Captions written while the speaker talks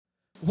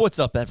What's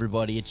up,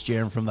 everybody? It's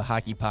Jeremy from the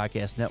Hockey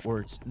Podcast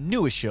Network's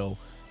newest show,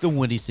 the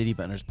Windy City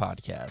Benders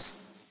Podcast.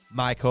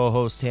 My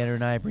co-host Tanner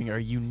and I bring our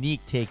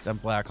unique takes on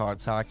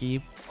Blackhawks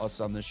hockey.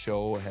 Us on this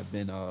show have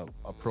been a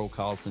pro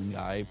Carlton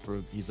guy.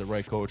 He's the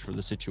right coach for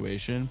the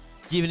situation.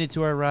 Giving it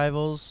to our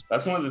rivals.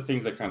 That's one of the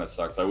things that kind of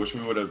sucks. I wish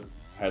we would have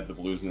had the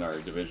Blues in our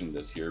division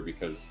this year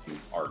because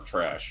our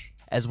trash.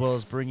 As well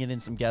as bringing in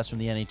some guests from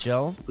the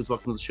NHL. Please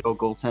welcome to the show,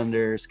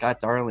 goaltender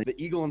Scott Darling, the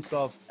Eagle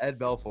himself, Ed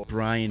Belfour,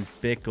 Brian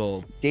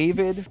Bickle,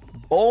 David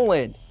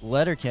Boland,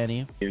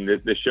 Letterkenny.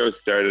 The show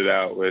started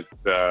out with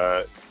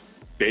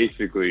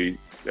basically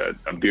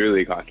a beer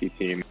league hockey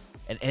team.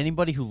 And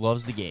anybody who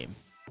loves the game.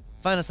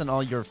 Find us on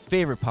all your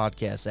favorite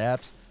podcast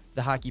apps,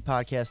 the Hockey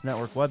Podcast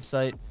Network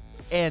website,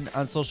 and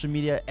on social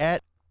media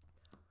at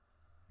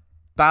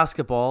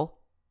Basketball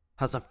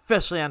has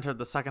officially entered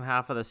the second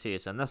half of the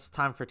season. This is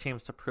time for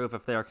teams to prove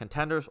if they are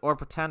contenders or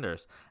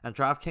pretenders. And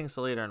DraftKings,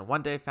 the leader in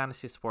one-day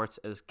fantasy sports,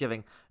 is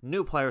giving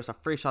new players a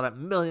free shot at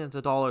millions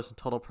of dollars in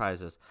total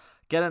prizes.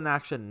 Get in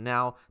action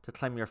now to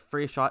claim your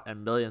free shot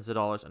and millions of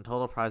dollars in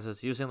total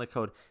prizes using the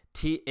code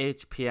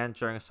THPN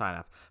during a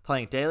sign-up.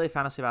 Playing daily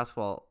fantasy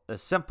basketball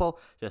is simple.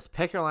 Just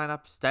pick your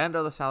lineup, stand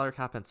under the salary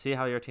cap, and see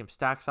how your team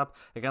stacks up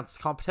against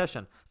the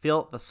competition.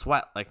 Feel the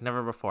sweat like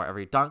never before.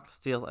 Every dunk,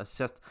 steal,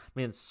 assist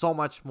means so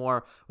much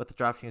more with the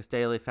DraftKings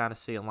daily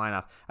fantasy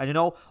lineup. And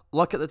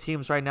look at the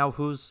teams right now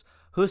who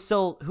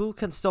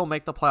can still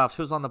make the playoffs,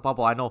 who's on the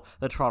bubble. I know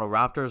the Toronto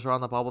Raptors are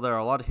on the bubble. There are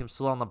a lot of teams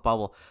still on the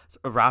bubble.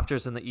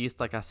 Raptors in the East,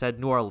 like I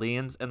said, New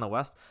Orleans in the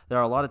West. There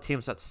are a lot of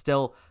teams that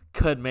still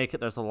could make it.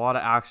 There's a lot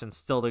of action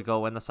still to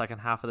go in the second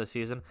half of the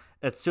season.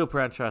 It's super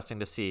interesting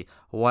to see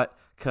what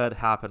could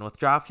happen. With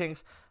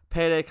DraftKings,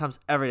 payday comes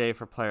every day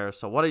for players.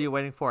 So what are you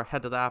waiting for?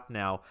 Head to the app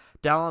now.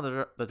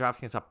 Download the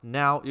DraftKings app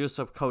now. Use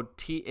the code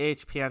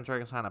THPN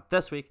during sign up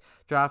this week.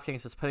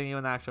 DraftKings is putting you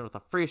in action with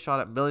a free shot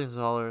at millions of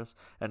dollars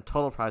in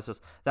total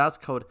prizes. That's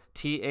code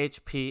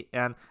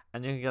THPN,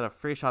 and you can get a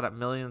free shot at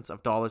millions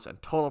of dollars in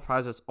total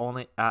prizes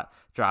only at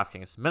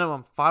DraftKings.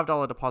 Minimum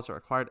 $5 deposit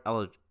required.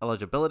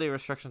 Eligibility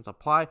restrictions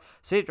apply.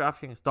 See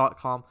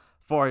DraftKings.com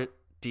for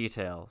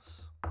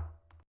details.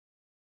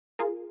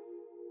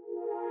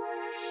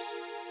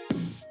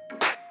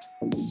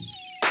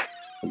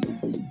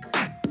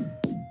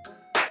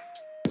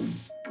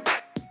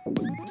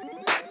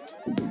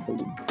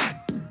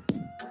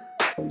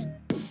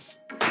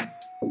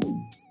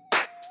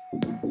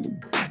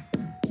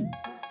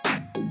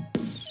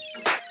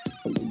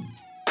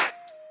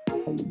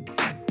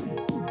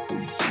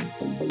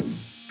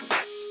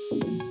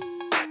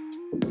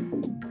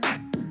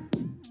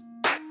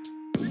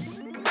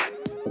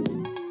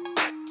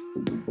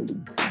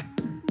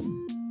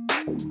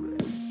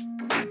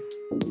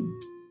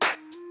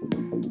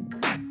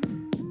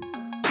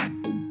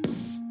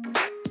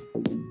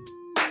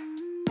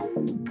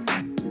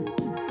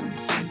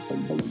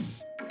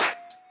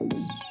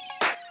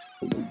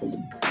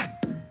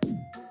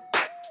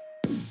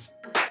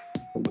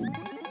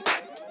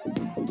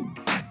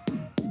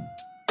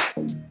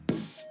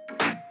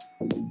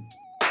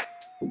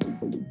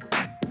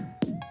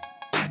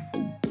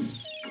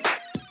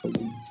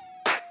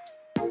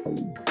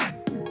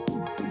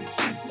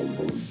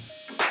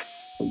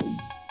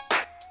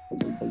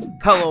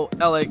 Hello,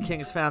 LA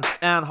Kings fans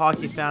and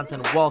hockey fans,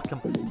 and welcome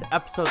to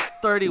episode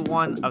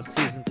 31 of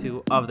season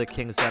 2 of the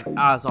Kings Den,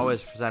 as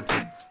always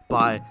presented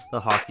by the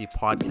Hockey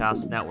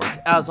Podcast Network.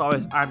 As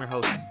always, I'm your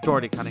host,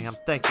 Jordy Cunningham.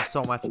 Thank you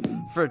so much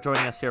for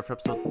joining us here for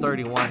episode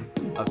 31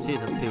 of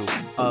season 2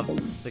 of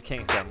the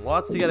Kings Den.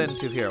 Lots to get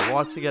into here.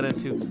 Lots to get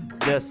into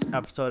this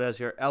episode as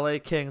your LA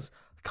Kings.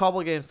 A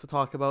couple games to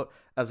talk about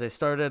as they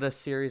started a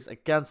series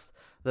against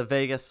the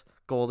Vegas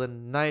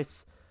Golden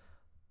Knights.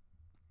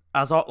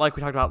 Like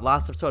we talked about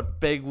last episode,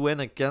 big win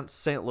against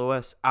St.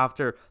 Louis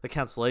after the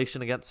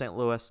cancellation against St.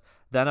 Louis,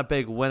 then a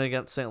big win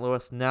against St.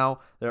 Louis. Now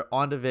they're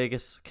on to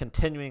Vegas,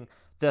 continuing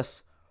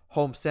this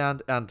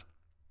homestand. And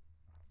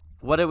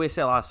what did we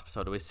say last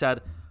episode? We said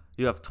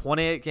you have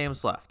 28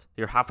 games left.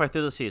 You're halfway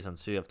through the season,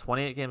 so you have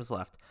 28 games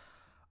left.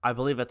 I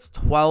believe it's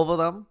 12 of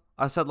them,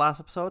 I said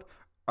last episode,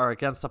 are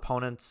against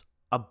opponents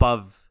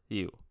above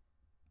you.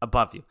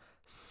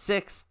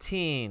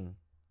 16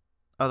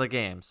 of the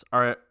games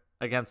are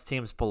against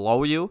teams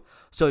below you,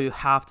 so you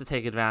have to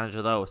take advantage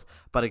of those.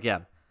 But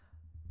again,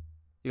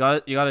 you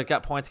got to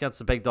get points against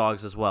the big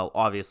dogs as well,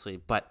 obviously.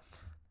 But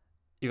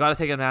you got to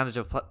take advantage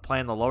of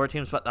playing the lower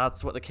teams. But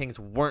that's what the Kings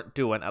weren't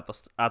doing at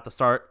the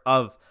start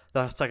of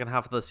the second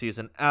half of the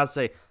season, as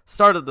they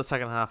started the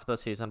second half of the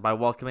season by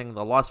welcoming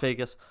the Las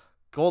Vegas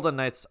Golden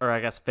Knights, or I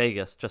guess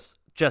Vegas, just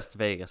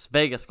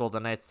Vegas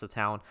Golden Knights to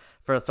town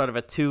for the start of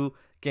a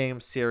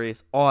 2-game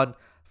series on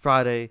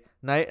Friday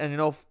night.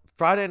 And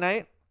Friday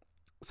night,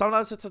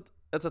 sometimes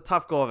it's a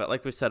tough go of it,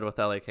 like we said with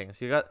LA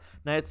Kings. You got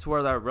nights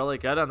where they're really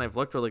good and they've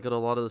looked really good a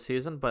lot of the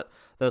season, but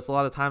there's a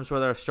lot of times where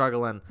they're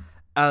struggling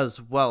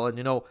as well.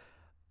 And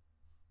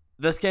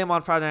this game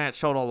on Friday night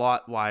showed a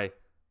lot why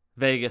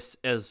Vegas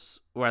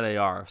is where they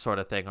are, sort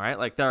of thing, right?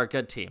 Like, they're a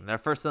good team. They're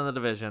first in the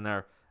division.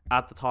 They're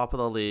at the top of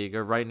the league,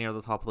 or right near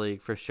the top of the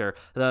league for sure.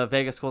 The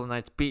Vegas Golden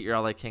Knights beat your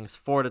LA Kings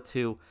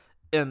 4-2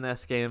 in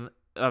this game.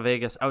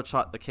 Vegas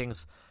outshot the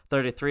Kings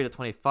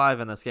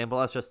 33-25 in this game. But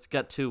let's just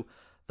get to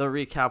the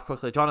recap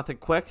quickly. Jonathan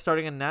Quick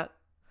starting in net.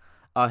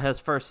 His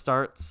first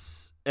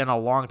starts in a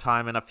long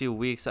time, in a few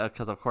weeks,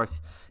 because of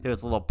course he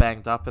was a little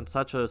banged up and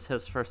such. It was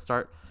his first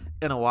start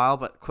in a while,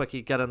 but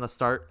Quickie getting the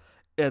start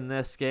in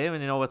this game.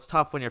 And it's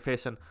tough when you're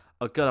facing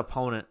a good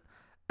opponent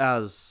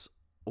as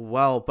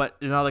well. But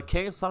the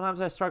Kings, sometimes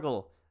they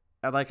struggle,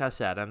 and like I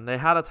said, and they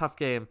had a tough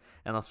game.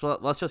 And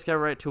let's just get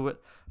right to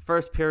it.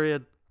 First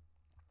period,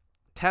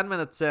 10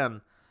 minutes in.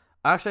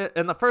 Actually,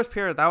 in the first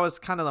period, that was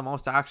kind of the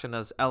most action,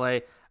 as LA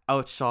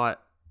outshot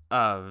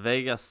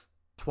Vegas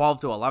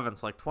 12-11,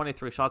 so like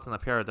 23 shots in the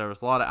period. There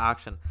was a lot of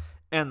action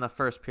in the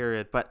first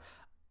period, but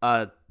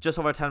just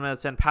over 10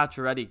 minutes in,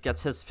 Pacioretty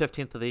gets his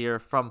 15th of the year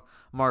from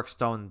Mark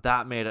Stone.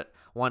 That made it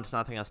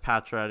 1-0 as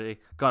Pacioretty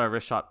got a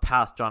wrist shot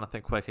past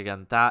Jonathan Quick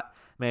again. That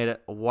made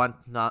it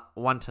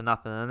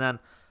 1-0. And then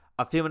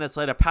a few minutes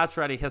later,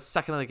 Pacioretty, his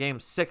second of the game,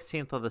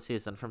 16th of the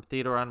season from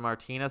Theodore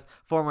Martinez,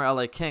 former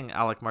LA King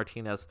Alec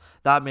Martinez.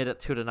 That made it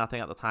 2-0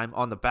 at the time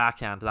on the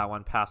backhand. That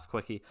one past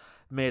Quickie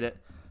made it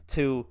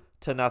 2-0.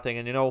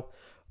 And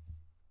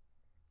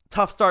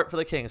tough start for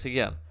the Kings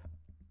again.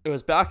 It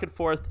was back and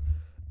forth,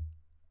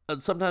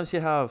 and sometimes you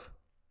have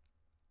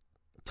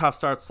tough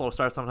starts, slow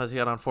starts. Sometimes you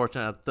get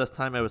unfortunate. At this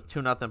time, it was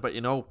 2-0. But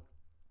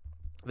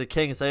the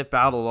Kings, they've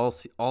battled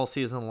all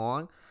season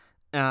long,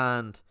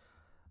 and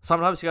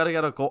sometimes you got to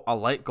get a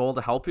light goal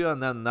to help you,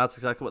 and then that's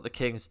exactly what the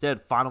Kings did.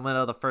 Final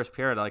minute of the first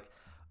period,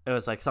 it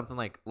was something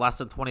like less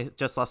than 20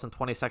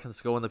 seconds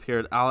to go in the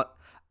period.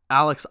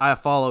 Alex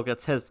Iafallo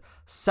gets his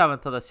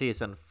 7th of the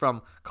season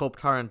from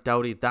Kopitar and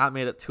Doughty. That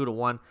made it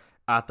 2-1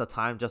 at the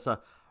time. Just a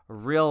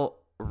real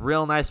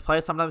nice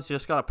play. Sometimes you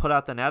just got to put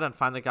out the net and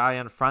find the guy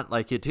in front,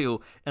 like you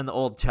do in the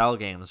old Chell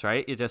games,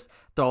 right? You just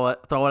throw it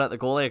at the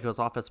goalie. It goes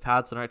off his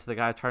pads and right to the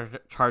guy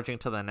charging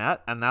to the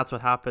net. And that's what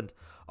happened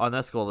on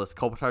this goal. This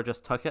Kopitar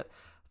just took it,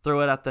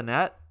 threw it at the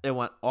net. It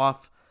went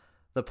off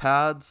the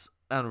pads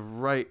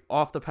and right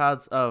off the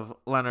pads of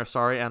Leonard,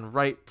 and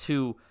right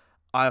to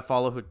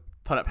Iafallo, who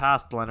put it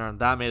past Leonard, and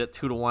that made it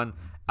 2-1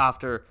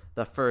 after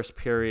the first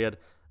period,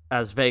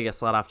 as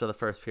Vegas led after the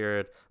first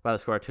period by the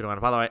score of 2-1.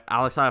 By the way,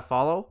 Alex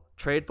Iafallo,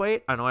 trade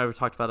bait. I know I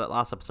talked about it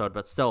last episode,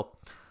 but still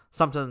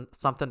something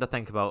to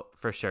think about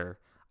for sure.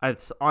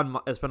 It's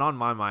been on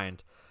my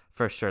mind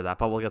for sure, but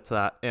we'll get to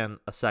that in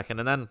a second.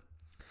 And then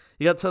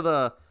you get to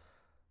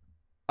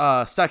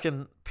the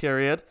second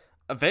period.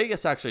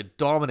 Vegas actually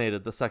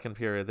dominated the second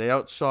period. They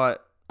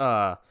outshot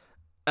LA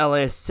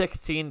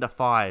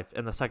 16-5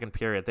 in the second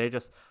period. They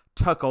just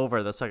took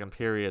over the second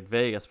period,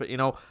 Vegas. But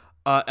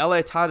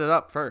LA tied it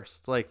up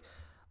first.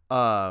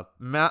 Trevor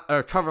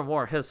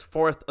Moore, his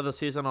 4th of the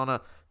season on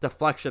a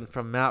deflection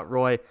from Matt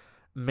Roy,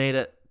 made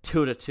it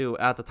 2-2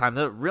 at the time.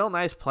 The real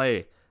nice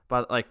play,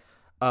 but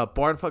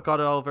Barnfoot got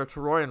it over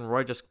to Roy, and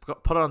Roy just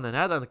put it on the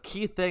net. And the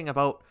key thing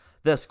about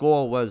this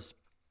goal was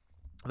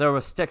there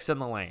were sticks in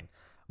the lane.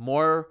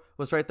 Moore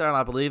was right there, and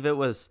I believe it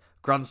was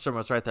Grundstrom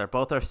was right there.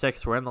 Both their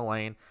sticks were in the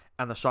lane,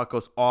 and the shot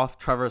goes off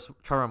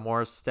Trevor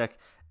Moore's stick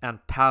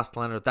and past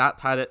Leonard. That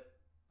tied it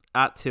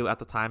at 2 at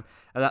the time.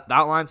 And that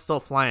line's still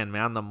flying,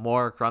 man. The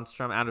Moore,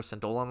 Grundstrom, Anderson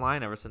Dolan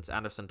line, ever since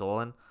Anderson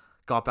Dolan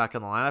got back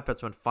in the lineup,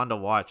 it's been fun to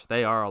watch.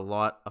 They are a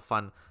lot of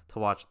fun to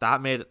watch.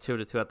 That made it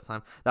 2-2 at the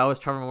time. That was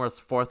Trevor Moore's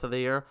 4th of the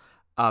year,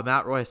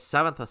 Matt Roy's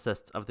 7th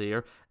assist of the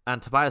year,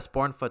 and Tobias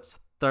Bornfoot's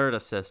 3rd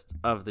assist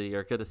of the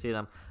year. Good to see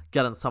them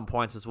getting some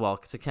points as well,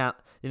 because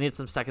you need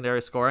some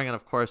secondary scoring, and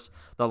of course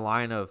the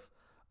line of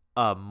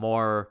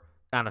Moore,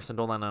 Anderson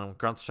Dolan, and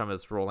Grundstrom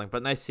is rolling.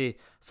 But nice to see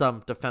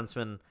some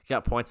defensemen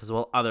get points as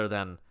well, other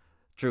than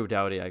Drew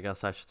Doughty, I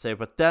guess I should say.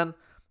 But then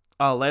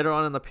later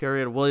on in the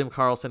period, William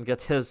Karlsson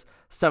gets his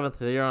 7th of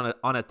the year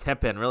on a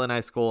tip in. Really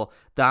nice goal.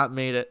 That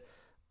made it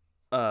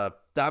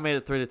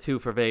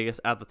 3-2 for Vegas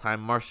at the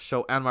time.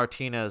 Marchessault and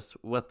Martinez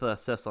with the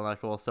assist on that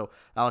goal. So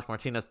Alec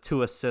Martinez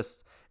 2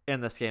 assists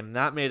in this game.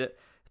 That made it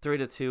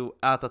 3-2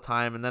 at the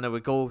time. And then it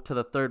would go to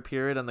the third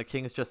period, and the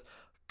Kings just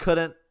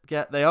couldn't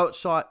they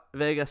outshot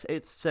Vegas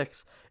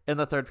 8-6 in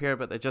the third period,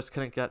 but they just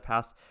couldn't get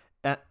past.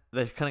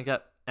 They couldn't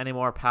get any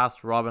more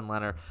past Robin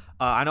Leonard.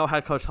 I know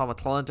head coach Tom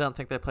McClellan didn't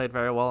think they played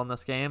very well in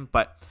this game,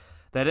 but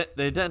they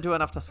didn't do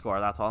enough to score.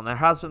 That's all. And there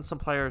has been some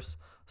players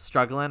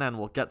struggling, and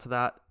we'll get to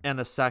that in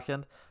a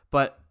second.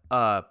 But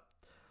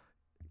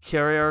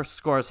Carrier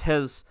scores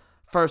his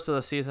 1st of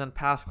the season,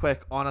 pass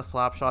quick on a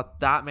slap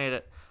shot. That made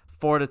it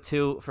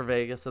 4-2 for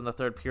Vegas in the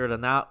third period,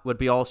 and that would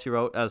be all she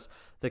wrote, as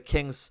the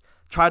Kings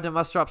tried to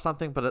muster up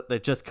something, but they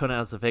just couldn't,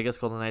 as the Vegas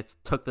Golden Knights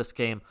took this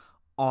game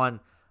on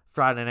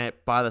Friday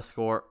night by the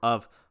score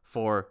of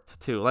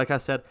 4-2. Like I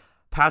said,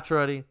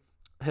 Pacioretty,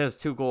 his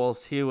 2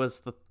 goals, he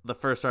was the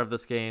first star of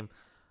this game.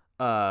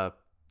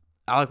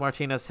 Alec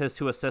Martinez, his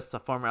 2 assists, a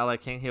former LA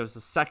King, he was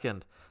the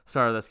second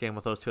star of this game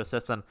with those 2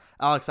 assists, and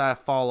Alex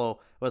Iafallo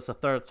was the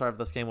 3rd star of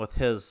this game with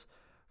his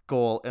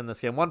goal in this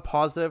game. One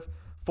positive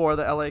for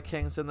the LA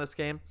Kings in this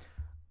game,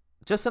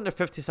 just under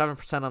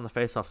 57% on the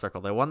face-off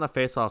circle. They won the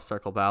face-off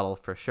circle battle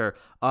for sure.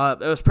 It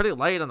was pretty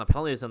light on the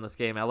penalties in this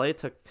game. LA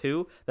took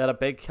 2. They had a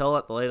big kill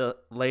at the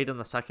late in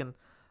the second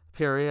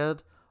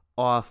period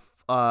off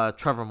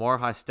Trevor Moore,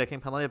 high sticking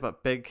penalty,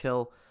 but big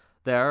kill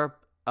there.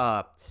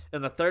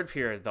 In the third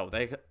period, though,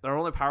 their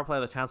only power play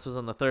of the chance was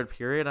in the third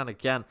period. And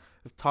again,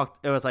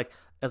 it was like,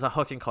 as a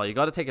hooking call, you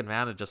got to take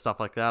advantage of stuff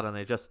like that, and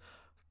they just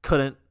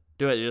couldn't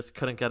do it. You just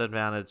couldn't get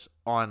advantage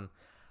on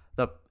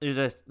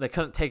they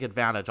couldn't take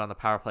advantage on the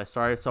power play.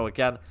 Sorry. So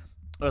again,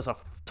 it was a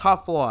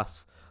tough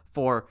loss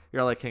for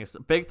your LA Kings. The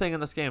big thing in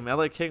this game,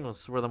 LA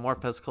Kings were the more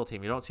physical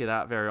team. You don't see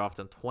that very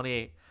often.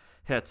 28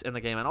 hits in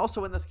the game. And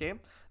also in this game,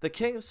 the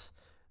Kings,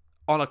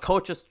 on a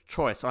coach's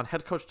choice, on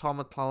head coach Tom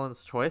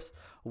McClellan's choice,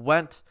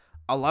 went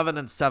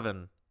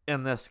 11-7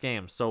 in this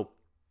game. So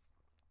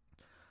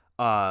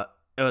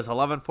it was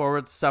 11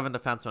 forwards, 7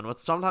 defensemen, which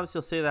sometimes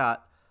you'll see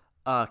that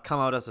come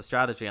out as a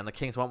strategy, and the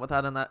Kings went with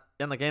that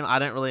in the game. I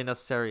didn't really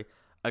necessarily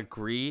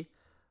agree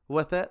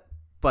with it,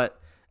 but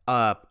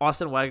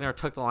Austin Wagner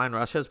took the line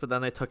rushes, but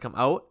then they took him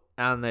out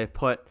and they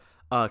put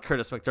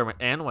Curtis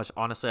McDermott in, which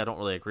honestly I don't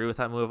really agree with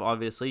that move.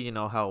 Obviously, you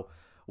know how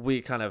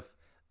we kind of,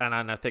 and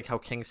I think how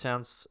Kings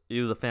fans,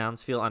 you the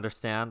fans,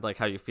 understand like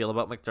how you feel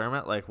about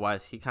McDermott, like why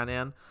is he kind of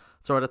in,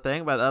 sort of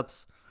thing. But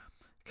that's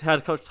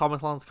head coach Tom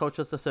McClellan's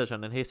coach's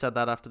decision, and he said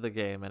that after the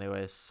game,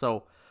 anyways.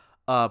 So,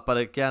 but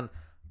again,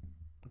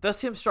 this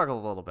team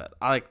struggled a little bit.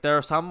 Like, there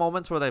are some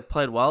moments where they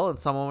played well and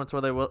some moments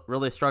where they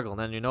really struggled.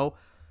 And,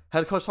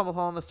 head coach Tom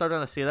McClellan is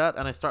starting to see that,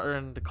 and he's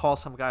starting to call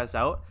some guys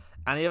out,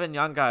 and even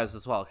young guys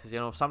as well.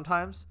 Because,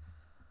 sometimes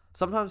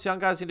young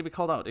guys need to be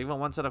called out, even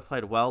ones that have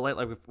played well late.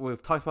 Like,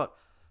 we've talked about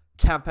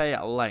Kempe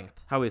at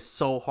length, how he's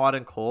so hot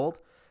and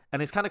cold.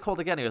 And he's kind of cold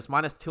again. He was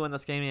 -2 in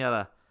this game. He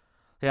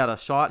had a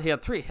shot. He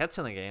had 3 hits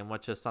in the game,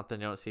 which is something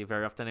you don't see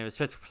very often. He was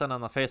 50% on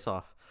the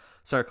face-off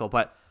circle.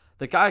 But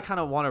the guy I kind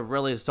of want to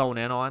really zone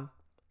in on,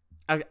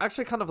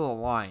 actually kind of the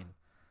line,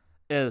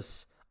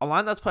 is a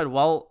line that's played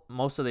well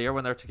most of the year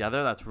when they're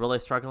together, that's really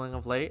struggling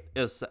of late,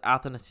 is the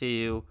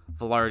Athanasiou,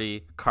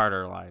 Velarde,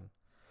 Carter line.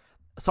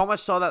 So much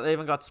so that they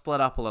even got split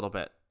up a little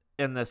bit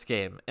in this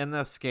game.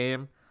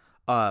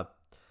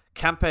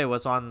 Kempe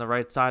was on the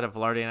right side of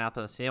Velarde and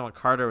Athanasiou, and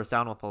Carter was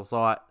down with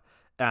Lazat.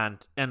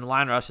 And in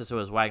line rushes, it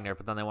was Wagner,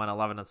 but then they went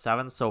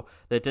 11-7. So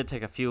they did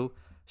take a few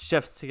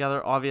shifts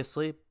together,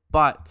 obviously.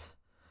 But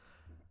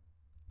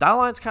that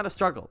line's kind of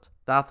struggled.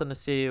 The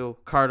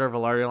Athanasiou, Carter,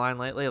 Velarde line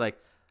lately.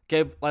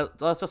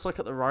 Let's just look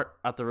at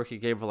the rookie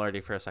Gabe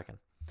Velarde for a second.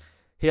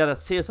 He had a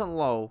season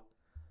low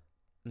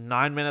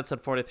 9 minutes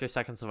and 43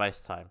 seconds of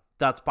ice time.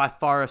 That's by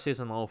far a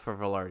season low for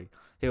Velarde.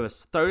 He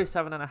was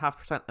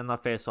 37.5% in the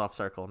face-off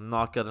circle.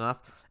 Not good enough.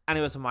 And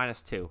he was a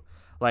 -2.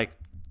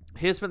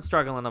 He's been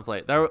struggling of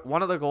late.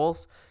 One of the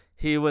goals,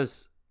 he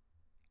was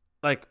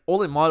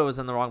Ole Motto was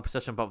in the wrong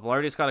position, but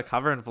Velarde's got to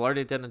cover, and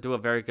Velarde didn't do a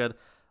very good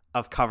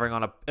of covering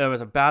it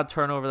was a bad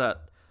turnover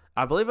that,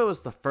 I believe it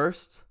was the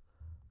first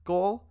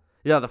goal.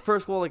 Yeah, the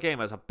first goal of the game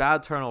was a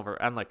bad turnover,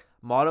 and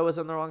Motto was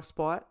in the wrong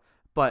spot,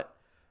 but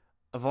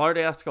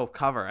Velarde has to go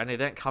cover, and he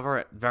didn't cover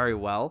it very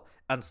well,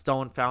 and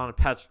Stone found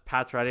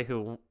Patch Ready,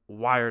 who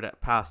wired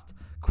it past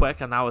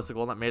Quick, and that was the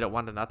goal that made it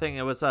 1-0.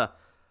 It was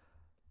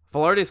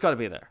Velarde's got to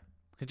be there.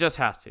 He just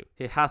has to.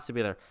 He has to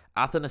be there.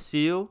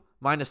 Athanasiou,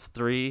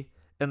 -3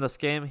 in this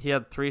game. He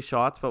had 3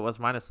 shots, but was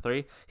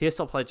 -3. He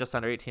still played just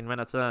under 18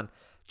 minutes. And then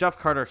Jeff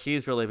Carter,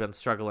 he's really been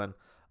struggling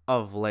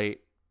of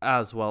late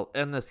as well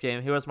in this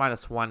game. He was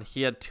 -1.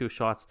 He had 2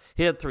 shots.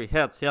 He had 3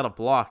 hits. He had a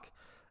block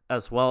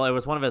as well. It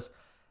was one of his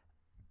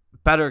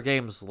better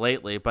games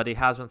lately, but he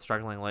has been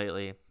struggling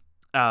lately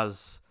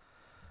as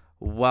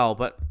well.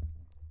 But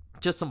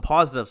just some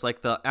positives,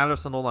 like the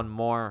Anderson, Dolan,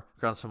 Moore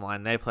grounds from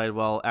line. They played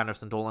well.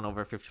 Anderson, Dolan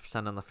over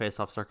 50% in the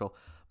faceoff circle.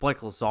 Blake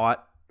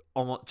Lazat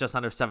almost just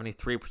under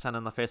 73%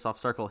 in the faceoff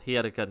circle. He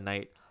had a good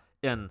night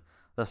in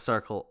the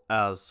circle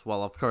as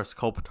well. Of course,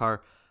 Kopitar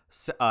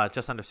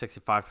just under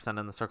 65%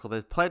 in the circle.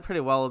 They played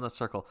pretty well in the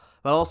circle.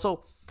 But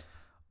also,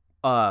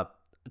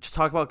 just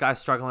talk about guys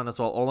struggling as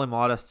well. Ole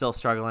Mata still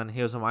struggling.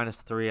 He was a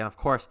 -3, and of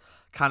course,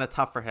 kind of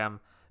tough for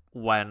him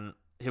when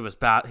he was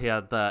bad. He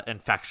had the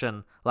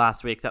infection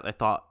last week that they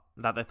thought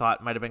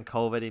might have been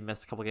COVID. He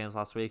missed a couple games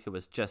last week. It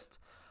was just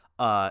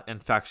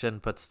infection,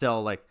 but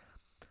still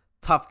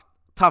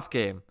tough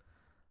game.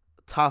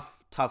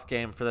 Tough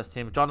game for this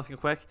team. Jonathan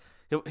Quick,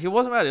 he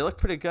wasn't bad. He looked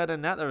pretty good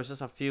in net. There was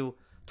just a few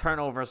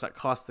turnovers that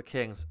cost the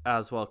Kings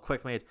as well.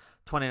 Quick made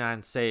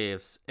 29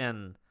 saves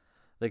in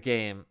the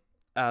game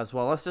as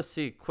well. Let's just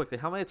see quickly,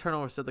 how many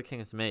turnovers did the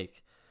Kings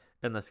make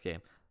in this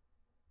game?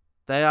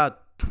 They had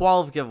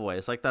 12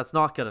 giveaways. That's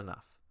not good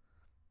enough.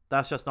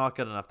 That's just not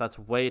good enough. That's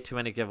way too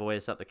many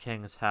giveaways that the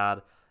Kings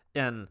had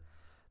in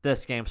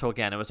this game. So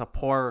again, it was a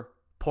poor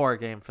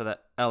game for the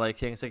LA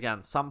Kings.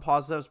 Again, some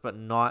positives, but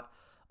not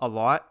a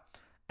lot.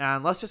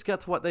 And let's just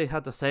get to what they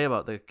had to say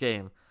about the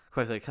game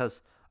quickly,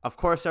 because of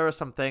course there were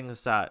some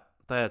things that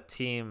the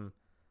team,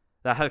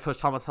 that head coach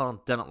Tom McClellan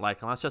didn't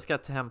like. And let's just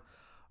get to him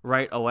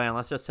right away. And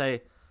let's just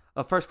say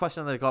the first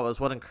question they got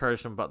was what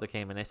encouraged them about the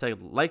game, and they said,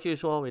 like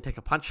usual, we take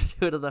a punch or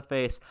two to the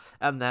face,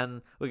 and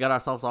then we get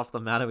ourselves off the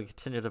mat and we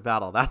continue to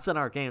battle. That's in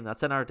our game,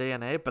 that's in our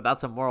DNA, but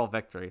that's a moral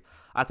victory.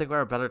 I think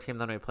we're a better team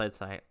than we played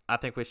tonight. I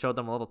think we showed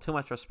them a little too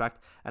much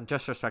respect and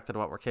disrespected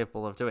what we're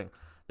capable of doing.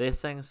 There are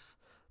things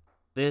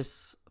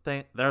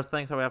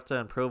that we have to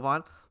improve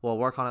on. We'll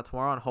work on it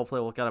tomorrow, and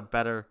hopefully we'll get a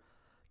better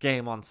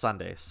game on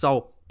Sunday.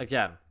 So,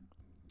 again,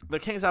 the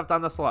Kings have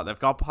done this a lot. They've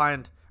got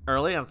behind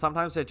early, and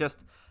sometimes they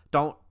just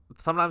don't.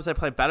 Sometimes they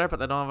play better, but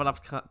they don't have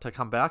enough to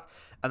come back.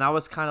 And that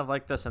was kind of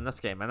like this in this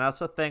game. And that's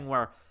the thing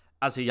where,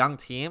 as a young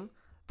team,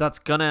 that's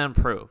going to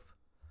improve.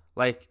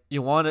 Like,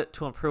 you want it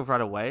to improve right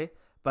away,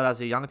 but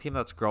as a young team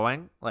that's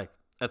growing, like,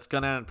 it's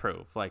going to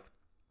improve. Like,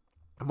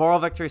 moral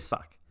victories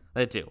suck.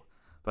 They do.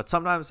 But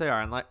sometimes they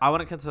are. And, like, I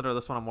wouldn't consider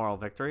this one a moral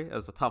victory. It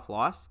was a tough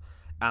loss.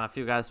 And a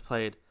few guys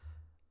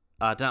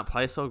didn't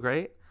play so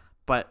great.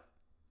 But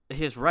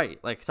he's right.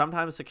 Like,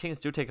 sometimes the Kings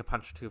do take a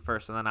punch or two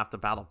first and then have to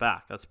battle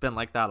back. It's been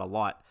like that a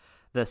lot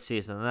this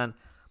season. And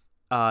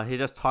then he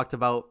just talked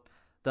about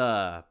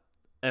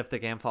if the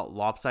game felt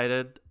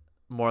lopsided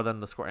more than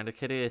the score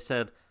indicated. He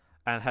said,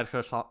 and head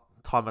coach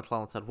Tom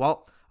McClellan said,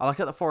 well, I look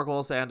at the 4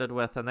 goals they ended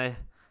with, and they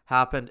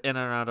happened in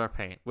and around our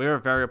paint. We were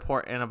very poor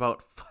in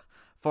about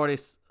 40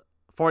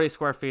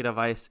 square feet of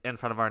ice in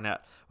front of our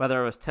net,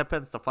 whether it was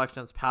tip-ins,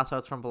 deflections,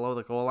 pass-outs from below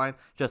the goal line,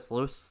 just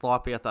loose,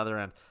 sloppy at the other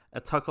end.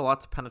 It took a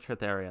lot to penetrate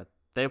the area.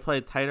 They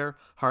played tighter,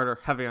 harder,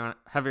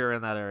 heavier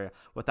in that area.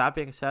 With that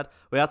being said,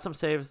 we had some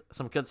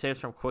good saves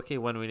from Quickie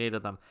when we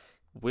needed them.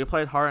 We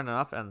played hard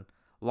enough and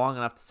long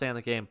enough to stay in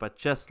the game, but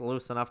just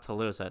loose enough to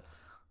lose it.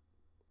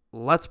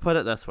 Let's put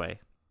it this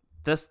way.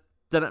 This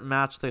didn't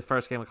match the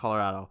first game of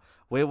Colorado.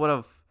 We would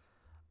have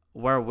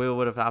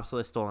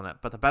absolutely stolen it.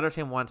 But the better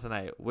team won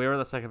tonight. We were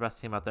the second best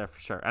team out there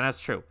for sure. And that's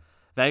true.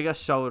 Vegas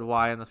showed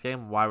why in this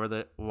game, why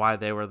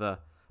they were the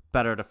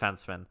better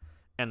defensemen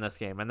in this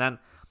game. And then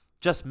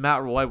just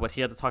Matt Roy, what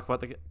he had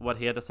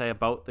to say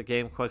about the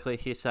game quickly.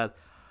 He said,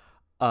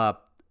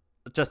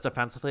 just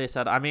defensively, he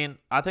said,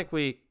 I think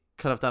we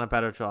could have done a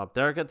better job.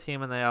 They're a good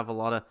team and they have a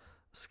lot of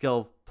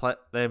skill play.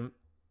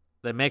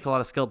 They make a lot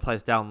of skilled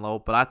plays down low,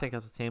 but I think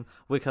as a team,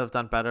 we could have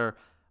done better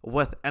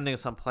with ending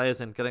some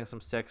plays and getting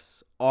some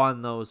sticks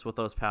on those with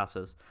those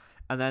passes.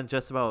 And then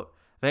just about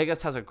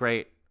Vegas has a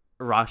great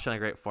rush and a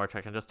great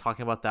forecheck. And just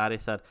talking about that, he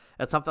said,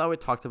 it's something that we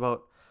talked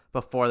about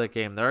before the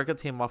game. They're a good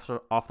team off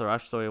the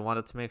rush, so we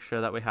wanted to make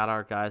sure that we had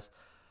our guys.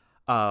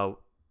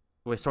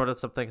 We sorted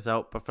some things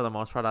out, but for the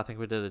most part, I think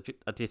we did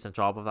a decent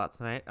job of that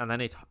tonight. And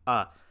then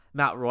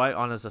Matt Roy,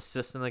 on his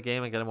assist in the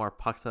game and getting more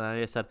pucks than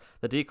he said,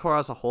 the D-core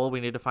as a whole, we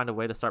need to find a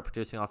way to start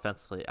producing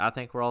offensively. I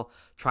think we're all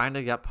trying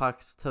to get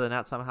pucks to the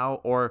net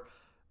somehow or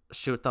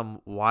shoot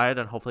them wide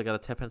and hopefully get a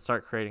tip and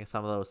start creating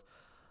some of those.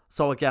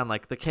 So again,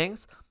 like the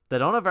Kings, they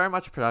don't have very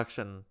much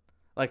production.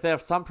 Like they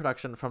have some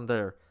production from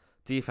their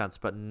defense,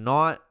 but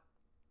not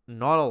a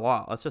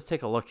lot. Let's just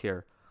take a look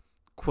here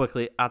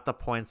quickly at the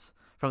points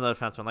from the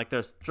defenseman. Like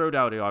there's Drew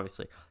Doughty,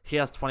 obviously. He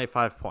has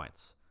 25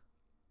 points.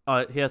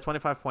 He has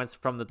 25 points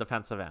from the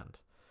defensive end.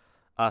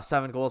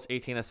 7 goals,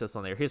 18 assists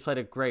on the year. He's had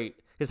a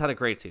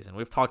great season.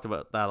 We've talked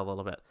about that a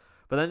little bit.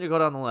 But then you go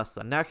down the list.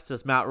 The next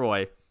is Matt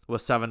Roy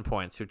with 7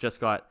 points, who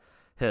just got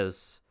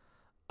his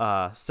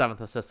 7th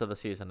assist of the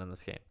season in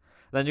this game.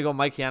 Then you go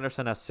Mikey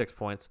Anderson has 6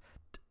 points.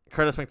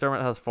 Curtis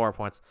McDermott has 4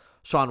 points.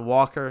 Sean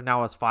Walker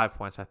now has 5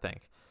 points, I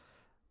think.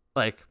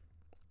 Like,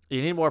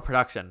 you need more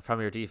production from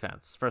your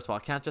defense. First of all,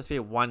 it can't just be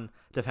one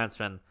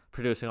defenseman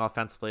producing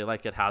offensively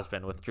like it has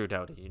been with Drew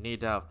Doughty. You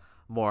need to have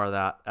more of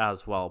that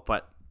as well.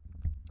 But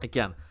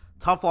again,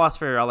 tough loss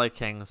for your LA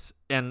Kings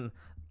in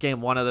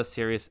game 1 of this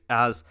series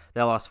as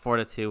they lost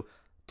 4-2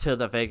 to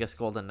the Vegas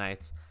Golden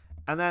Knights.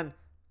 And then,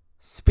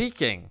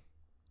 speaking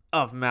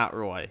of Matt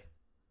Roy,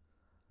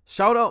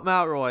 shout out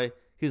Matt Roy.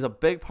 He's a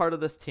big part of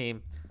this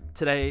team.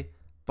 Today,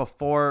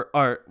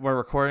 we're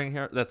recording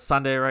here. That's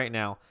Sunday right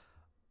now.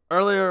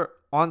 Earlier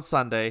on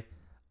Sunday,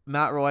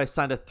 Matt Roy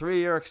signed a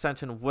 3-year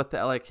extension with the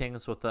LA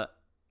Kings with the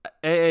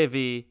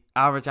AAV,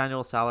 average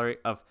annual salary,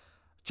 of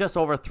just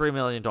over $3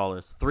 million,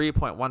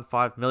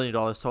 $3.15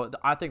 million. So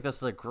I think this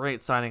is a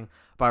great signing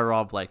by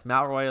Rob Blake.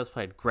 Matt Roy has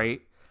played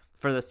great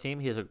for this team.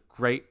 He's a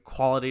great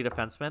quality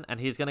defenseman, and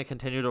he's going to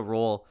continue to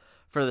roll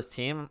for this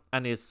team,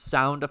 and he's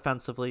sound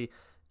defensively.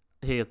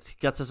 He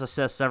gets his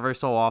assists every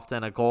so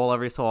often, a goal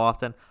every so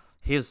often.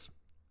 He's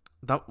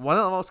one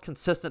of the most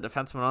consistent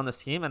defensemen on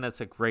this team, and it's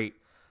a great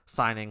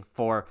signing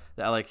for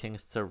the LA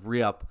Kings to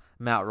re-up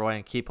Matt Roy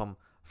and keep him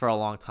for a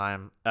long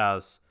time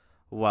as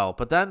well.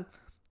 But then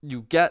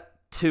you get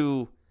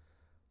to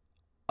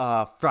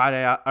you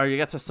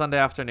get to Sunday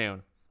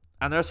afternoon,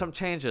 and there's some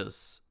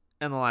changes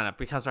in the lineup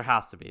because there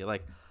has to be.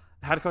 Like,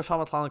 head coach Tom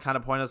McClellan kind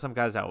of pointed some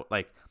guys out.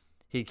 Like,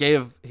 he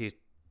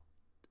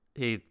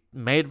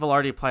made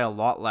Velarde play a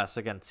lot less,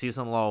 again,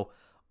 season low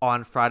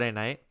on Friday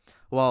night.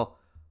 Well,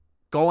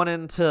 going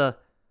into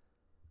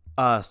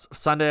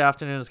Sunday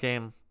afternoon's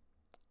game,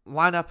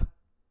 lineup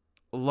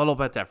a little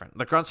bit different.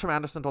 The grunts from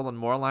Anderson, Dolan,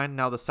 Moore line,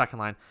 now the second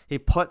line. He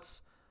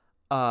puts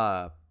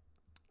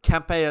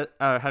Kempe,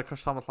 head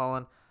coach Tom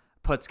McClellan,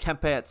 puts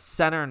Kempe at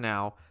center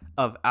now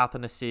of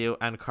Athanasiou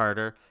and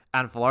Carter,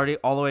 and Velarde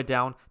all the way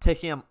down,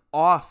 taking him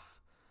off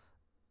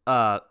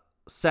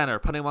center,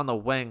 putting him on the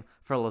wing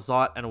for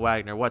Lizotte and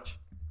Wagner, which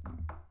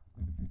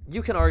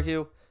you can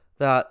argue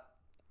that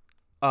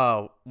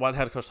what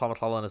head coach Tom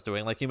McClellan is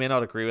doing. Like, you may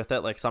not agree with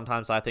it. Like,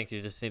 sometimes I think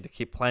you just need to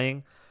keep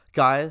playing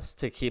guys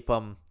to keep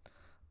them,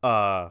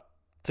 to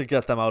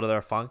get them out of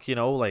their funk, you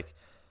know? Like,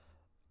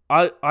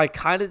 I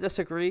kind of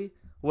disagree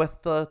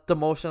with the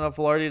demotion of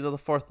Velarde to the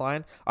fourth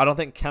line. I don't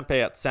think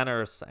Kempe at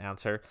center is the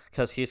answer,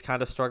 because he's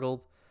kind of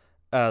struggled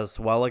as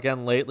well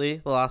again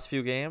lately, the last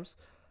few games.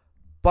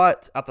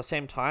 But at the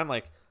same time,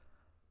 like,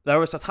 there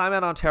was a time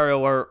in Ontario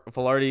where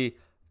Velarde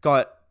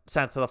got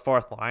sent to the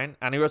fourth line,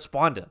 and he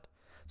responded.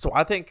 So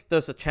I think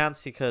there's a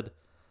chance he could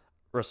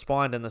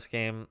respond in this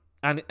game,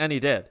 and he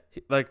did.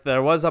 Like,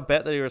 there was a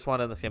bit that he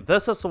responded in this game.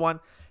 This is the one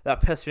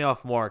that pissed me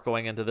off more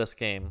going into this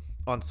game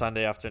on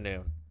Sunday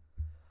afternoon.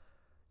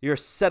 You're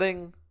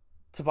sitting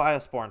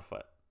Tobias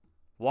Bornfoot.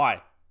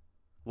 Why?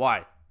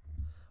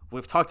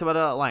 We've talked about it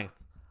at length.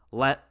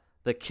 Let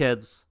the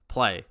kids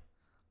play.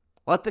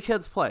 Let the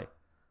kids play.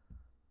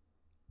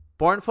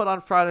 Bornfoot on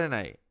Friday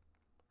night,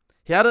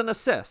 he had an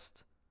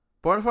assist.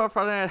 Bornfoot on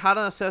Friday night had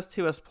an assist.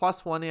 He was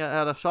 +1. He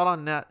had a shot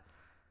on net,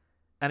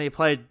 and he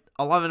played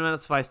 11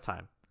 minutes of ice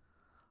time.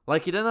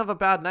 Like, he didn't have a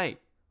bad night.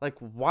 Like,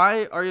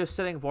 why are you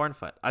sitting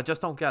Bornfoot? I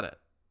just don't get it.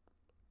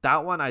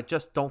 That one, I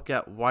just don't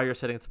get why you're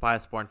sitting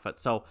Tobias Bornfoot.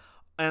 So,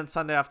 in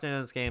Sunday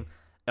afternoon's game,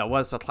 it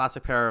was a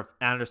classic pair of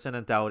Anderson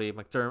and Doughty, and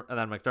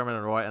then McDermott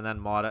and Roy, and then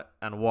Motta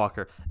and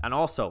Walker. And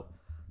also,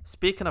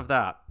 speaking of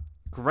that,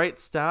 great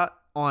stat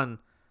on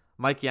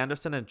Mikey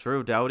Anderson and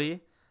Drew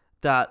Doughty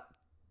that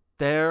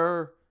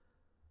they're,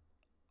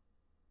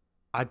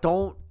 I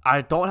don't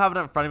have it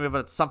in front of me, but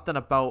it's something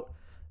about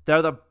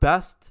they're the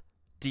best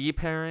D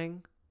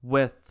pairing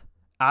with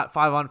at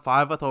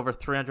 5-on-5 with over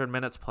 300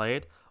 minutes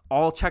played.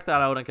 I'll check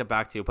that out and get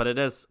back to you, but it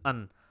is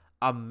an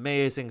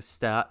amazing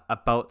stat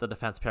about the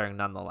defense pairing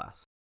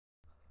nonetheless.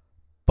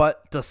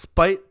 But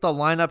despite the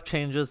lineup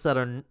changes that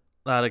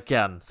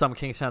again, some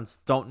Kings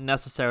fans don't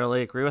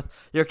necessarily agree with,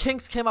 your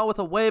Kings came out with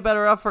a way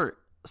better effort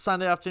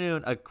Sunday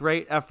afternoon, a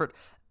great effort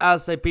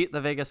as they beat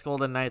the Vegas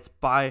Golden Knights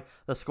by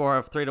the score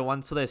of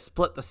 3-1. So they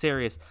split the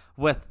series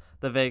with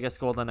the Vegas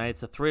Golden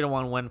Knights, a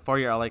 3-1 win for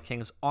your LA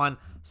Kings on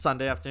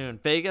Sunday afternoon.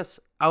 Vegas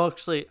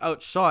actually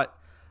outshot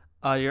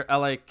your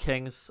LA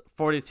Kings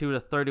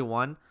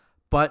 42-31,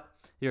 but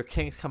your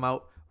Kings come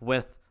out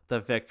with the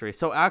victory.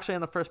 So actually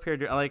in the first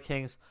period, your LA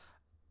Kings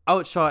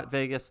outshot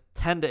Vegas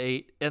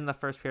 10-8 in the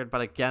first period,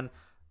 but again,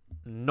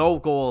 no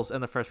goals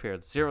in the first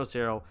period,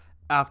 0-0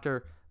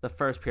 after the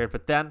first period.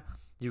 But then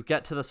you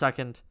get to the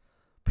second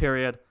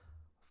period.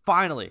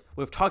 Finally,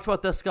 we've talked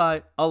about this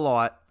guy a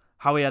lot,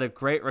 how he had a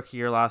great rookie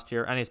year last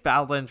year, and he's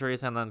battled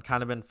injuries and then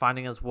kind of been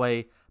finding his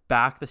way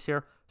back this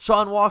year.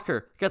 Sean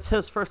Walker gets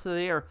his first of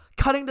the year,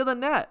 cutting to the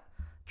net,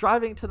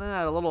 driving to the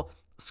net, a little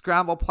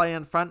scramble play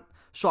in front.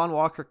 Sean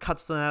Walker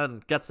cuts the net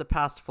and gets it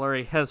past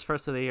Fleury, his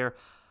first of the year.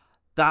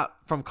 That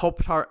from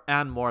Kopitar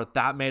and more,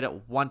 that made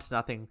it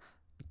 1-0,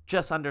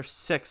 just under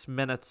 6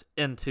 minutes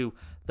into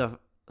the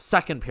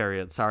second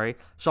period.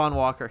 Sean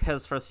Walker,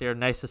 his first year,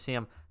 nice to see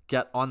him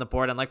get on the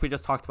board. And like we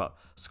just talked about,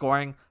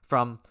 scoring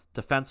from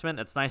defensemen,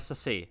 it's nice to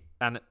see.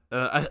 And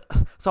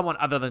someone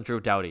other than Drew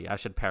Doughty, I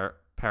should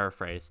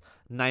paraphrase.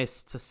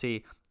 Nice to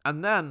see.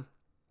 And then,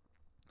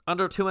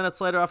 under 2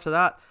 minutes later after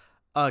that,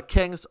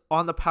 Kings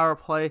on the power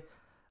play.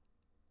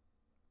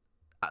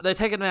 They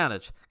take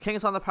advantage.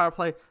 Kings on the power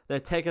play.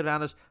 They take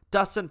advantage.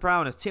 Dustin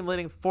Brown, his team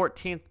leading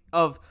 14th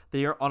of the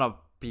year, on a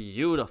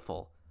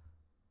beautiful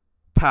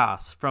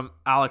pass from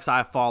Alex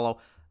Iafallo.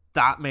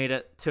 That made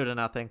it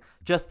 2-0.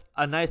 Just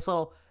a nice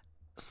little,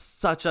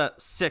 such a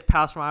sick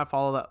pass from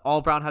Iafallo that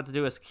all Brown had to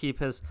do is keep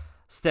his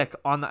stick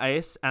on the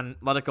ice and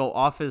let it go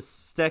off his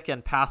stick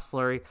and pass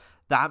Fleury.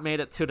 That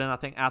made it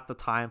 2-0 at the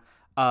time.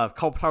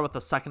 Kopitar with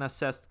the second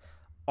assist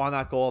on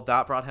that goal.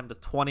 That brought him to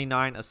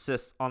 29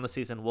 assists on the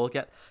season. We'll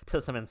get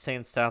to some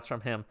insane stats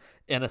from him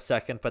in a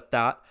second, but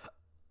that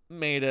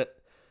made it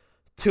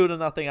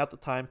 2-0 at the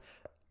time.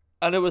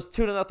 And it was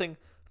 2-0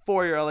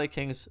 for your LA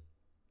Kings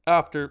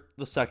after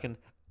the second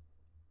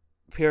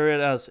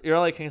period, as your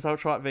LA Kings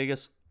outshot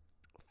Vegas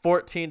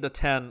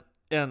 14-10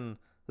 in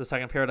the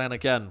second period. And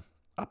again,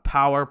 a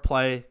power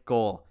play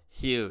goal.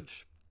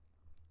 Huge.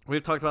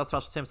 We've talked about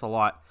special teams a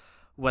lot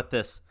with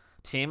this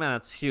team, and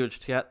it's huge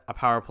to get a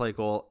power play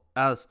goal,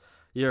 as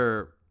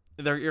your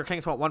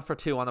Kings went 1 for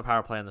 2 on the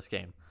power play in this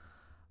game.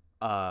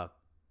 But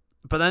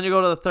then you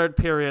go to the third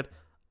period.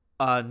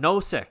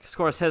 Nosek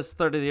scores his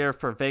third of the year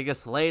for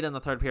Vegas late in the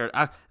third period.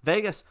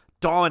 Vegas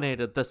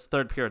dominated this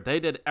third period. They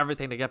did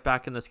everything to get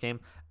back in this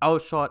game.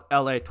 Outshot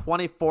LA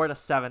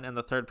 24-7 in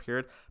the third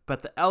period.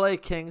 But the LA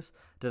Kings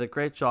did a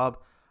great job.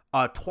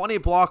 20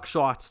 block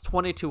shots,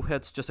 22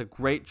 hits, just a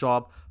great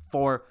job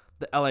for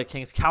the LA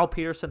Kings. Cal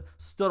Peterson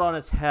stood on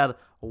his head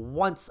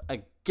once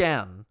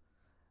again,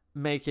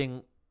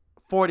 making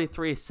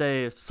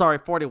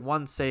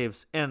 41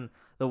 saves in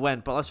the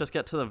win. But let's just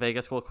get to the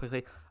Vegas goal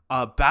quickly.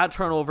 Bad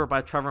turnover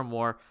by Trevor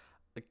Moore.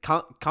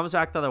 Comes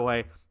back the other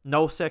way.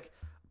 Nosek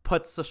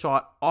puts the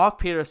shot off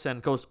Peterson,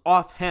 goes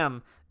off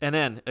him and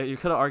in. You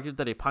could have argued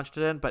that he punched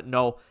it in, but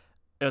no,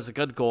 it was a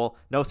good goal.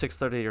 Nosek's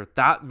 30-year.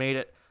 That made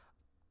it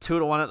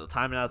 2-1 at the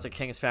time, and as a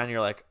Kings fan, you're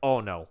like,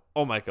 oh no,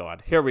 oh my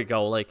god, here we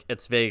go. Like,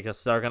 it's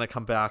Vegas. They're going to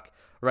come back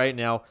right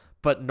now.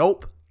 But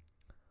nope.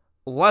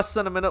 Less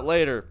than a minute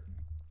later,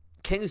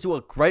 Kings do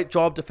a great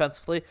job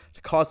defensively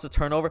to cause the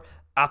turnover.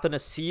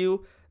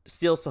 Athanasiou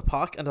steals the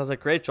puck and does a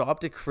great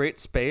job to create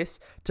space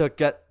to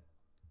get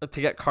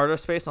Carter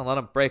space and let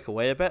him break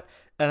away a bit.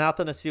 And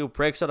Athanasiou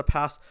breaks out a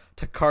pass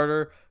to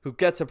Carter, who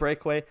gets a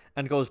breakaway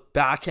and goes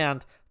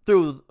backhand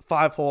through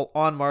 5-hole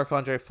on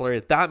Marc-Andre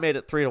Fleury. That made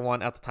it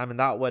 3-1 at the time, and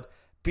that would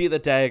be the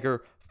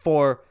dagger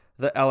for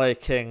the LA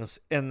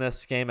Kings in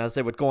this game, as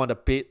they would go on to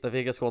beat the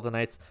Vegas Golden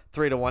Knights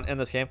 3-1 in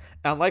this game.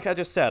 And like I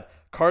just said,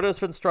 Carter's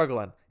been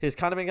struggling. He's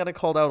kind of been getting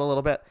called out a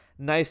little bit.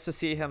 Nice to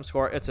see him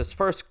score. It's his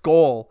first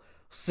goal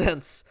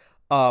since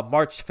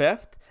March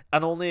 5th,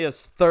 and only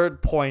his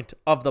third point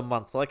of the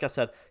month. So like I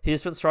said,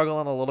 he's been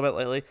struggling a little bit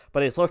lately,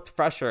 but he's looked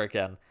fresher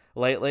again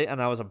lately, and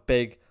that was a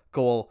big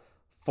goal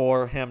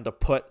for him to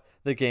put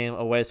the game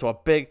away. So a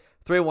big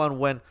 3-1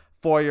 win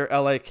for your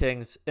LA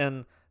Kings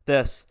in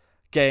this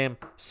game.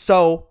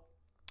 So,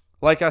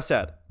 like I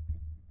said,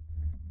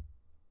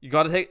 you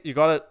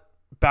gotta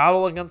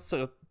battle against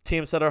the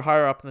teams that are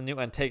higher up than you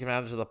and take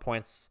advantage of the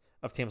points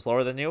of teams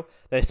lower than you.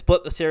 They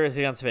split the series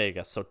against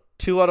Vegas, so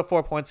 2 out of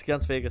 4 points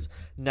against Vegas.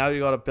 Now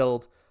you gotta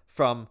build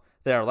from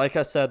there. Like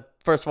I said,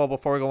 first of all,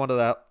 before we go into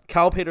that,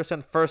 Cal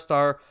Peterson, first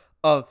star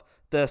of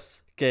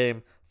this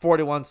game,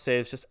 41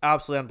 saves, just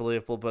absolutely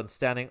unbelievable, been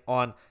standing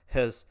on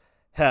his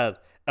head.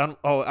 And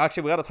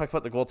actually, we got to talk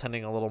about the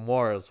goaltending a little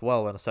more as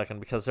well in a second,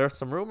 because there's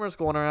some rumors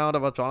going around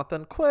about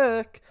Jonathan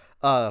Quick.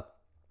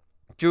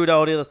 Drew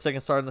Doughty, the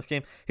second star in this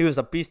game, he was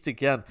a beast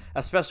again,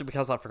 especially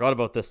because I forgot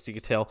about this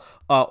detail.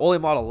 Ole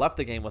Model left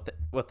the game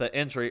with the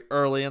injury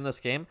early in this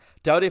game.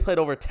 Doughty played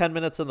over 10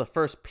 minutes in the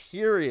first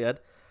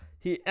period.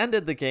 He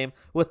ended the game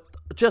with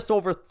just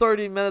over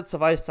 30 minutes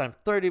of ice time,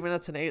 30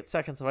 minutes and 8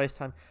 seconds of ice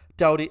time.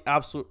 Doughty,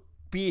 absolute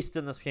beast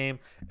in this game.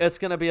 It's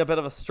going to be a bit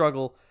of a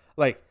struggle.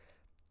 Like,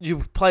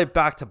 you play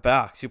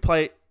back-to-backs. You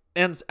play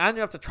and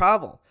you have to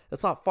travel.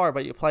 It's not far,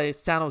 but you play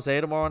San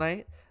Jose tomorrow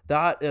night.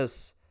 That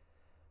is...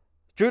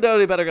 Drew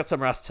Doughty better get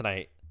some rest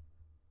tonight.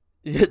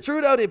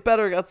 Drew Doughty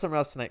better get some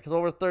rest tonight, because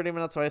over 30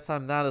 minutes of ice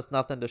time, that is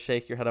nothing to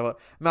shake your head about.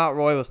 Matt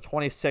Roy was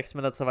 26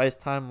 minutes of ice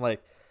time.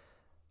 Like,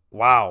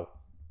 wow.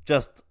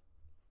 Just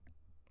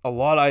a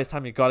lot of ice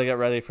time. You got to get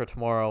ready for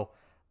tomorrow.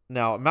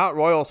 Now, Matt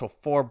Roy also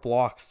 4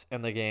 blocks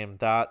in the game.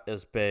 That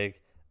is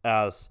big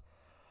as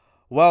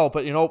well.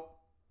 But,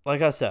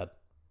 like I said,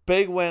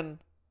 big win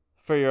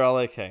for your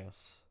LA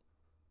Kings.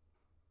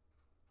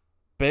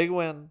 Big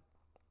win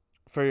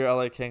for your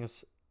LA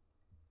Kings.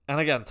 And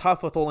again,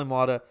 tough with Ole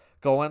Mata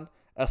going,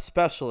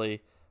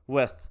 especially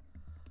with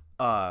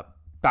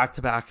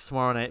back-to-back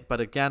tomorrow night.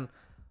 But again,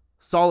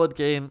 solid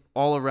game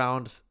all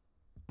around.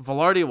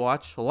 Velarde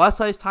watch,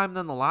 less ice time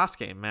than the last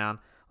game, man.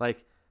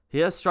 Like,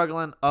 he is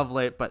struggling of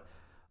late, but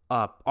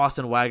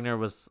Austin Wagner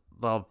was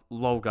the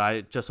low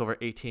guy, just over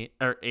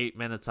 8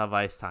 minutes of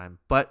ice time.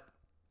 But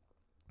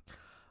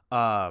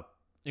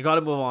you got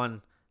to move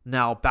on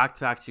now.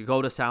 Back-to-backs, you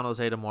go to San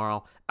Jose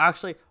tomorrow.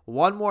 Actually,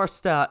 one more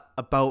stat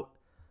about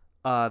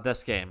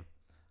this game.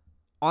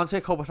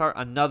 Anze Kopitar,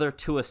 another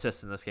 2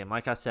 assists in this game.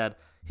 Like I've said,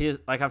 he's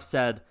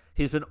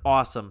been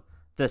awesome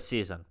this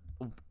season.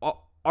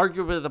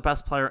 Arguably the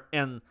best player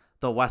in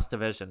the West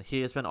Division.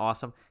 He has been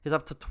awesome. He's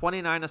up to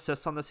 29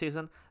 assists on the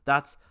season.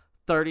 That's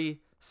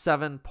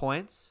 37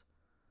 points.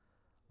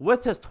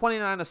 With his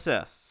 29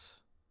 assists,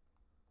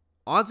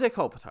 Anze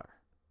Kopitar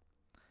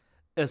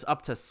is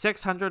up to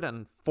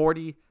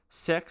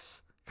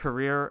 646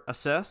 career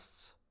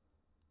assists.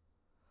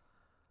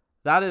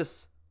 That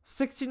is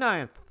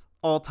 69th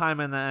all-time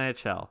in the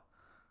NHL.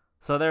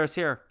 So there's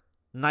your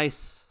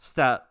nice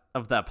stat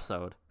of the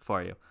episode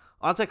for you.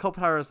 Anze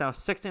Kopitar is now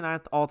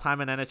 69th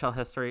all-time in NHL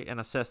history in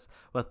assists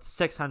with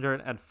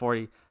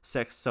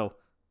 646. So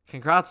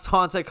congrats to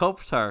Anze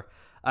Kopitar,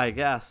 I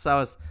guess. That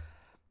was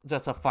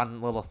just a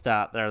fun little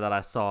stat there that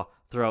I saw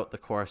throughout the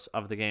course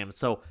of the game.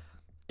 So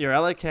your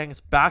LA Kings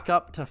back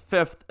up to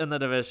 5th in the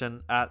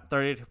division at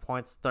 32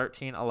 points,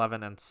 13,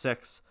 11, and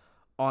 6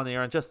 on the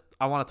year. And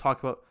I want to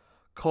talk about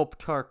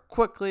Kopitar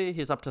quickly.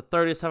 He's up to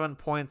 37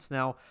 points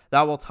now.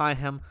 That will tie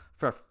him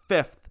for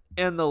 5th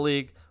in the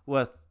league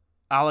with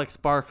Alex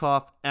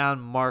Barkov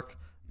and Mark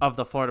of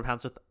the Florida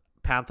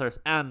Panthers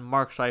and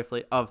Mark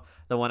Scheifele of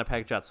the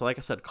Winnipeg Jets. So like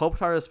I said,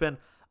 Kopitar has been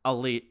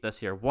elite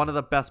this year. One of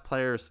the best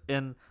players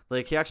in the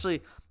league. He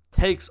actually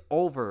takes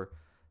over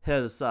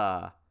his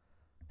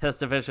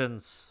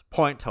division's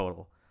point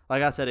total.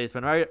 Like I said, he's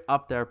been right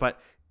up there, but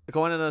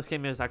going into this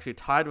game, he was actually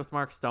tied with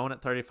Mark Stone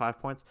at 35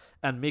 points,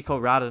 and Mikko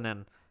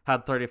Radinen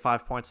had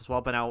 35 points as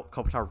well, but now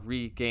Kopitar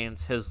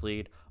regains his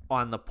lead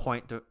on the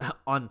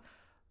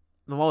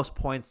most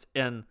points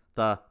in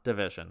the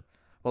division.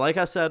 Well, like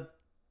I said,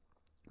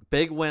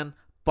 big win,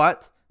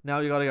 But now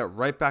you got to get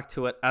right back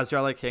to it as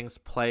your LA Kings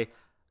play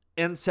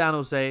in San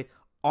Jose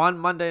on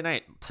Monday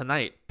night,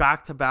 tonight,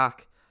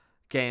 back-to-back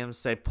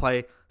games. They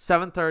play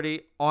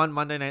 7:30 on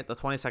Monday night, the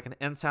 22nd,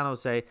 in San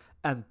Jose,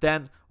 and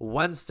then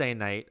Wednesday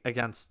night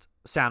against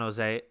San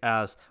Jose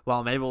as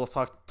well. Maybe we'll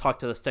talk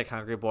to the Stick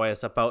Hungry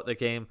Boys about the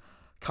game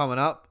coming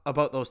up,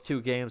 about those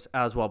two games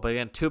as well. But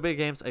again, two big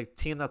games, a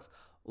team that's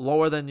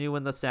lower than you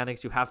in the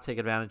standings. You have to take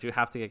advantage. You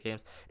have to get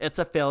games. It's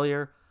a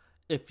failure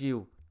if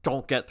you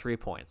don't get 3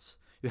 points.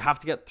 You have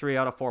to get 3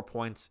 out of 4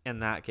 points in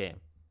that game.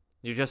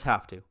 You just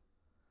have to.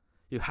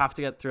 You have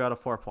to get 3 out of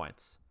 4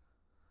 points.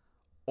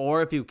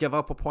 Or if you give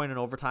up a point in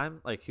overtime,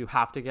 like you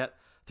have to get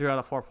 3 out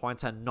of 4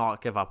 points and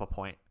not give up a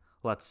point,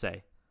 let's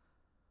say.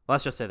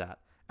 Let's just say that.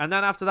 And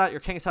then after that,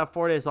 your Kings have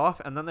 4 days off,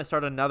 and then they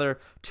start another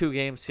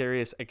 2-game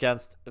series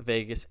against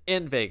Vegas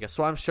in Vegas.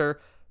 So I'm sure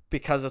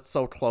because it's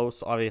so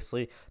close,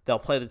 obviously, they'll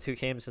play the 2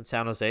 games in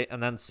San Jose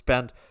and then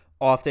spend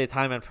off day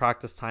time and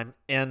practice time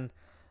in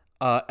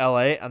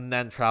LA and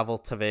then travel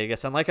to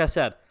Vegas. And like I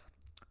said,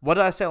 what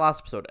did I say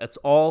last episode? It's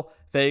all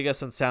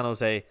Vegas and San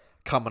Jose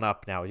coming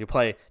up now. You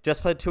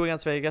just played 2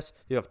 against Vegas.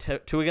 You have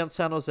 2 against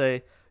San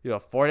Jose. You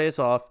have 4 days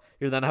off.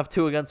 You then have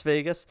 2 against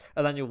Vegas.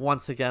 And then you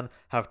once again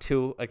have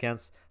 2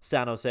 against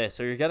San Jose.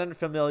 So you're getting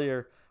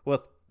familiar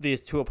with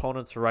these 2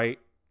 opponents right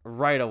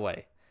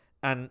away.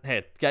 And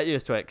hey, get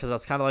used to it because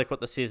that's kind of like what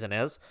the season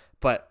is.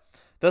 But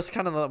this is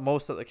kind of the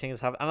most that the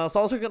Kings have. And it's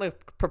also going to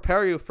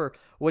prepare you for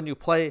when you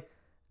play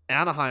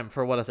Anaheim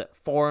for,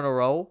 4 in a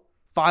row?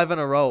 5 in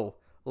a row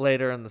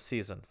later in the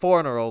season.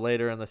 4 in a row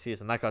later in the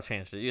season. That got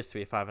changed. It used to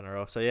be 5 in a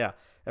row. So yeah,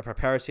 it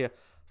prepares you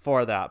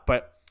for that.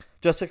 But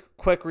just a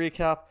quick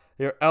recap.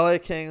 Your LA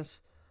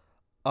Kings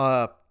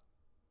go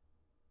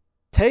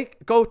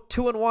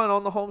 2-1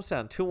 on the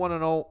homestand.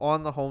 2-1-0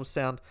 on the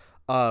homestand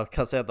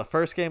because they had the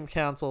first game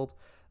canceled.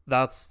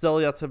 That's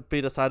still yet to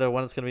be decided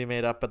when it's going to be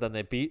made up. But then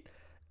they beat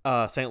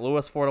St.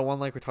 Louis 4-1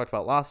 like we talked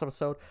about last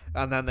episode.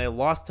 And then they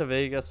lost to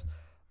Vegas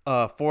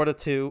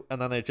 4-2.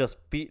 And then they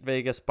just beat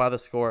Vegas by the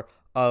score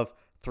of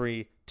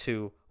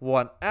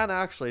 3-1. And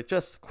actually,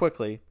 just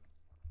quickly,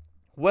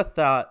 with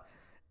that,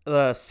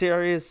 the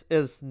series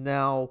is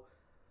now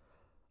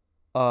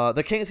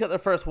the Kings get their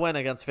first win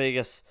against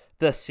Vegas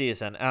this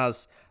season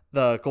as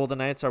the Golden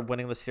Knights are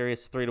winning the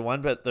series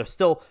 3-1, but there's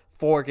still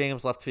 4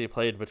 games left to be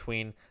played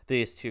between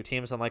these 2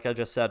 teams. And like I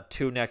just said,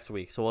 2 next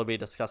week. So we'll be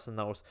discussing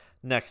those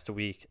next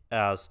week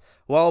as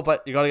well.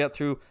 But you got to get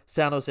through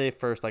San Jose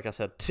first. Like I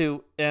said,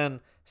 2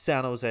 in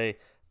San Jose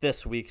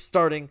this week,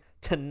 starting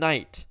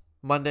tonight,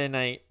 Monday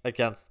night,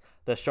 against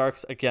the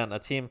Sharks. Again, a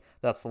team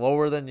that's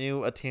lower than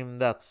you, a team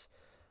that's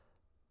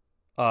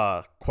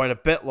quite a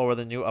bit lower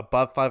than you,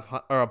 above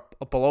 500 or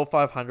below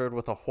 500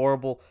 with a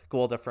horrible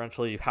goal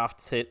differential. You have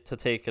to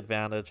take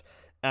advantage,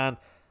 and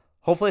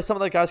hopefully some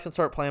of the guys can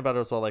start playing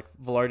better as well. Like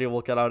Velarde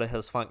will get out of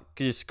his funk.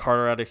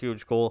 Carter had a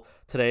huge goal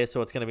today,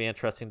 so it's going to be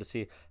interesting to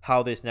see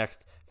how these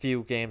next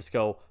few games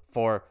go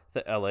for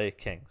the LA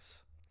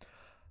Kings.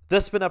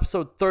 This has been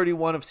episode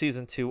 31 of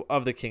season 2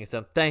 of the Kings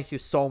Den. Thank you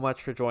so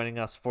much for joining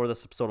us for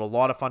this episode. A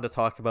lot of fun to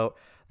talk about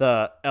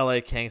the LA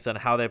Kings and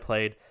how they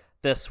played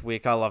this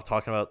week. I love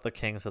talking about the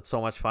Kings. It's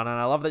so much fun, and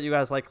I love that you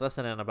guys like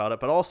listening about it.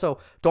 But also,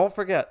 don't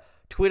forget,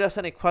 tweet us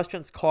any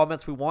questions,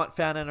 comments. We want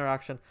fan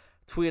interaction.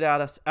 Tweet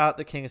at us at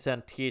the Kings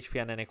Den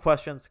THPN. Any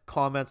questions,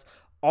 comments,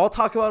 I'll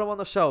talk about them on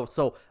the show.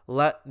 So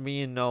let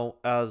me know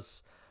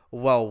as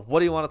well. What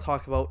do you want to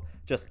talk about?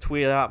 Just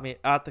tweet at me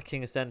at the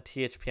Kings Den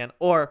THPN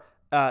or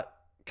at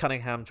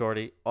Cunningham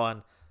Jordy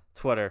on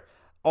Twitter.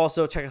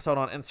 Also, check us out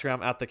on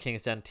Instagram at the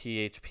Kings Den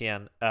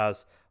THPN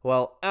as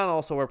well. And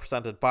also, we're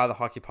presented by the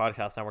Hockey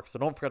Podcast Network. So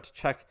don't forget to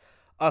check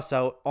us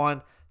out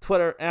on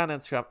Twitter and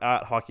Instagram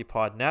at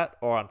HockeyPodNet,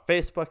 or on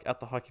Facebook at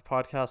the Hockey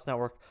Podcast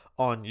Network,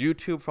 on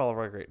YouTube for all of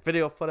our great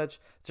video footage.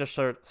 Just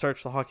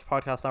search the Hockey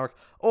Podcast Network,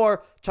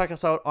 or check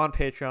us out on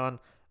Patreon.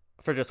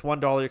 For just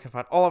 $1, you can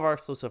find all of our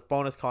exclusive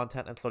bonus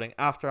content, including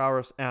after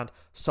hours and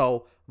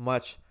so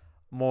much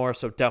more.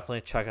 So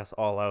definitely check us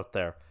all out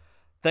there.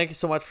 Thank you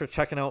so much for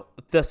checking out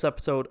this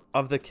episode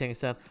of the Kings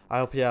Den. I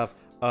hope you have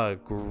a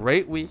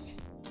great week.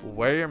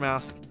 Wear your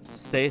mask,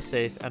 stay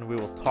safe, and we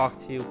will talk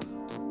to you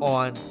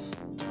on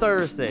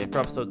Thursday for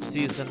episode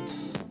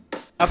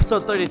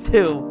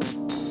 32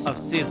 of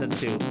season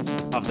 2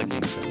 of the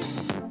Kings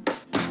Den.